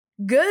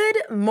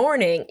Good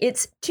morning.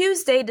 It's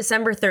Tuesday,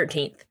 December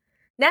 13th,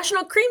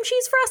 National Cream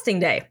Cheese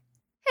Frosting Day.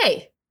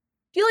 Hey,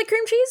 do you like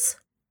cream cheese?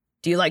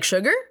 Do you like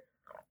sugar?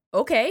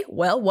 Okay,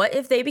 well, what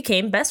if they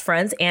became best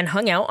friends and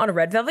hung out on a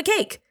red velvet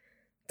cake?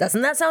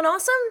 Doesn't that sound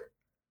awesome?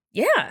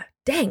 Yeah,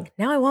 dang,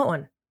 now I want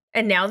one.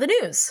 And now the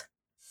news.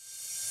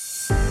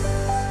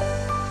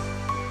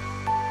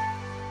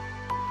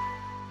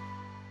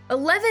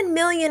 $11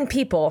 million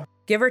people,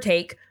 give or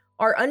take,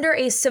 are under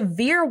a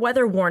severe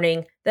weather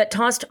warning that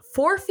tossed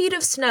 4 feet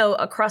of snow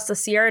across the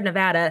Sierra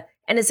Nevada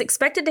and is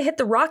expected to hit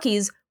the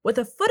Rockies with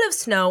a foot of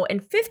snow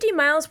and 50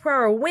 miles per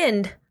hour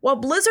wind, while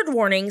blizzard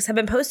warnings have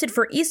been posted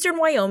for eastern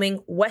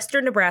Wyoming,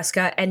 western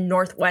Nebraska, and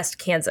northwest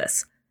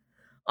Kansas.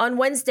 On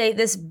Wednesday,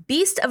 this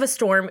beast of a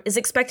storm is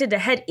expected to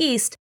head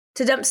east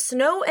to dump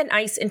snow and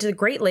ice into the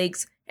Great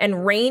Lakes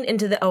and rain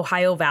into the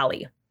Ohio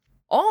Valley.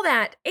 All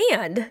that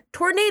and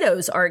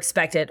tornadoes are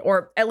expected,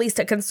 or at least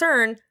a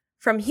concern,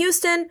 from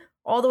Houston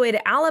all the way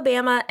to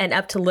Alabama and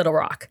up to Little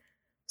Rock.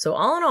 So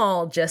all in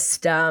all,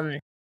 just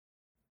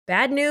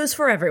bad news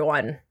for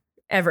everyone,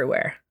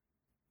 everywhere.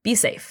 Be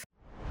safe.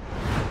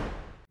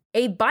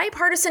 A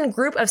bipartisan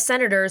group of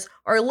senators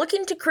are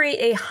looking to create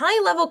a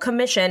high-level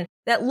commission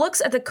that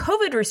looks at the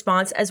COVID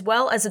response as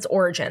well as its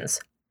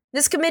origins.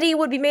 This committee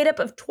would be made up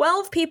of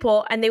 12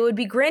 people, and they would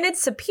be granted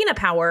subpoena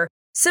power,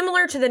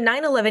 similar to the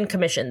 9/11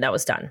 commission that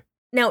was done.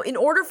 Now, in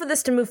order for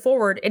this to move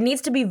forward, it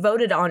needs to be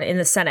voted on in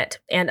the Senate.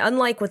 And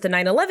unlike with the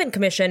 9/11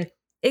 commission,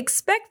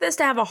 expect this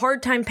to have a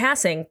hard time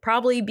passing,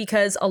 probably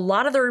because a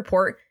lot of the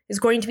report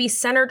is going to be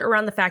centered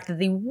around the fact that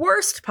the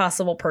worst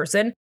possible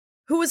person,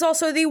 who was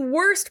also the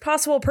worst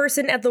possible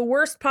person at the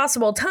worst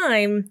possible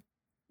time,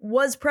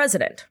 was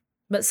president.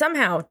 But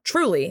somehow,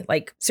 truly,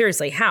 like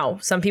seriously, how?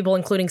 Some people,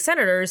 including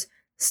senators,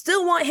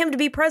 still want him to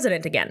be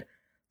president again.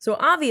 So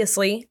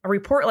obviously, a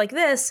report like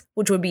this,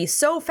 which would be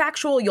so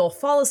factual you'll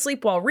fall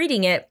asleep while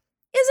reading it,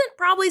 isn't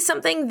probably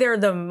something they're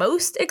the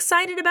most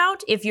excited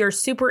about if you're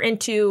super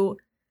into,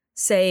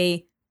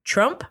 say,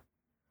 Trump.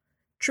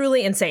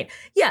 Truly insane.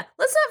 Yeah,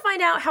 let's not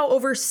find out how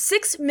over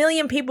 6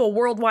 million people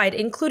worldwide,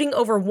 including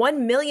over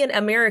 1 million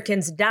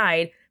Americans,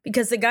 died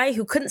because the guy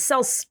who couldn't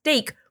sell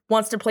steak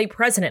wants to play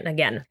president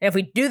again. And if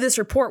we do this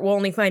report, we'll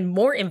only find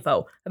more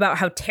info about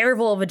how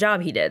terrible of a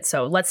job he did,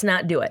 so let's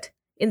not do it.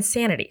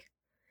 Insanity.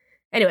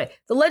 Anyway,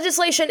 the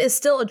legislation is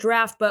still a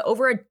draft, but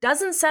over a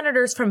dozen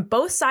senators from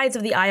both sides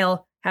of the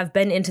aisle have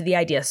been into the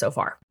idea so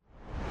far.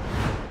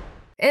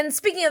 And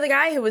speaking of the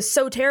guy who was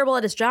so terrible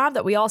at his job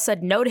that we all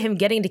said no to him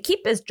getting to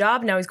keep his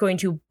job, now he's going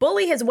to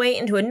bully his way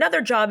into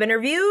another job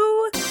interview.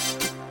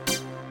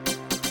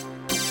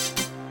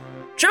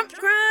 Trump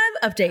crime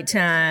update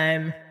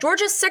time.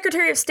 Georgia's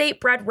Secretary of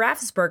State Brad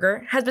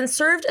Raffensperger has been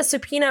served a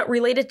subpoena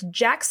related to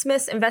Jack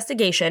Smith's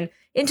investigation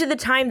into the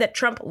time that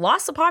Trump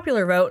lost the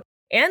popular vote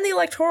and the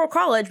Electoral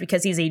College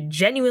because he's a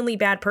genuinely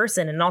bad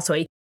person and also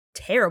a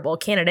terrible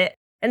candidate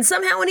and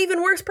somehow an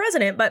even worse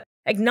president. But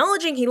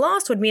acknowledging he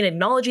lost would mean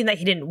acknowledging that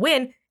he didn't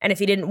win. And if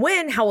he didn't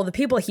win, how will the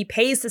people he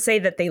pays to say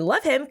that they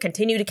love him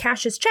continue to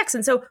cash his checks?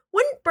 And so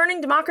wouldn't burning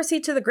democracy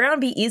to the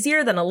ground be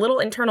easier than a little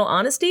internal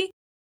honesty?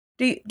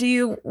 Do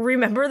you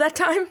remember that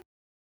time?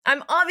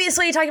 I'm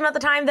obviously talking about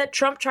the time that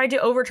Trump tried to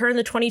overturn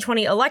the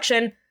 2020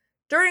 election,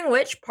 during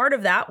which part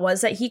of that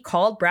was that he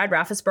called Brad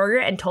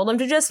Raffensperger and told him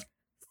to just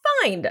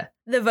find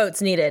the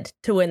votes needed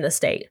to win the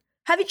state.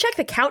 Have you checked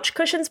the couch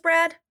cushions,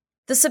 Brad?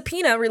 The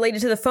subpoena related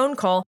to the phone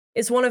call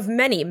is one of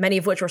many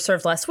of which were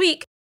served last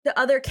week to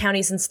other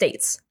counties and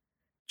states.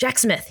 Jack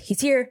Smith, he's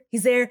here,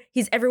 he's there,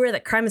 he's everywhere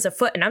that crime is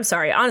afoot. And I'm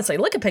sorry, honestly,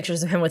 look at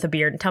pictures of him with a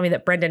beard and tell me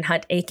that Brendan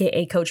Hunt,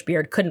 aka Coach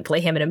Beard, couldn't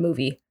play him in a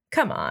movie.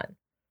 Come on.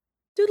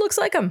 Dude looks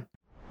like him.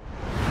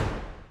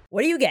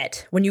 What do you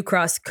get when you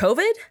cross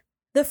COVID,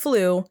 the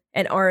flu,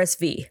 and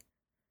RSV?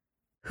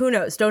 Who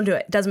knows? Don't do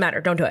it. Doesn't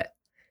matter. Don't do it.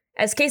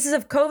 As cases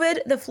of COVID,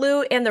 the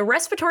flu, and the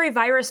respiratory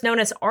virus known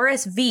as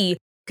RSV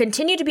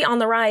continue to be on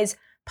the rise,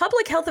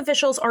 public health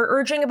officials are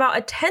urging about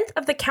a tenth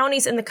of the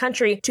counties in the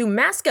country to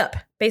mask up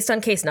based on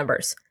case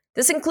numbers.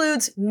 This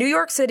includes New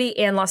York City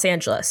and Los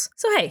Angeles.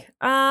 So hey,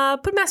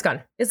 put a mask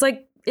on.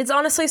 It's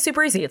honestly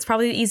super easy. It's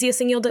probably the easiest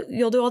thing you'll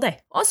do all day.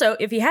 Also,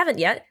 if you haven't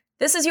yet,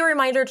 this is your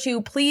reminder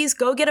to please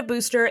go get a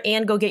booster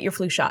and go get your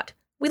flu shot.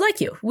 We like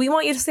you. We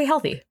want you to stay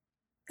healthy.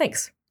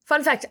 Thanks.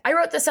 Fun fact, I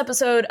wrote this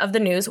episode of the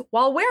news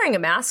while wearing a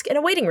mask in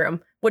a waiting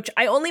room, which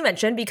I only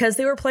mentioned because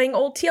they were playing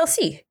old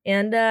TLC,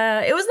 and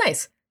it was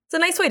nice. It's a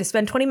nice way to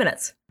spend 20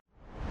 minutes.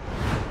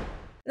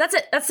 That's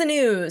it. That's the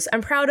news.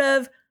 I'm proud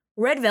of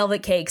red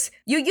velvet cakes.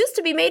 You used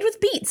to be made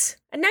with beets,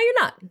 and now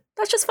you're not.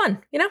 That's just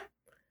fun, you know?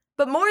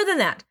 But more than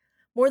that,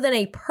 more than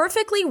a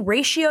perfectly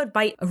ratioed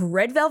bite of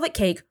red velvet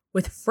cake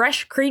with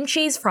fresh cream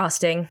cheese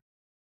frosting,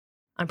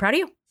 I'm proud of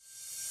you.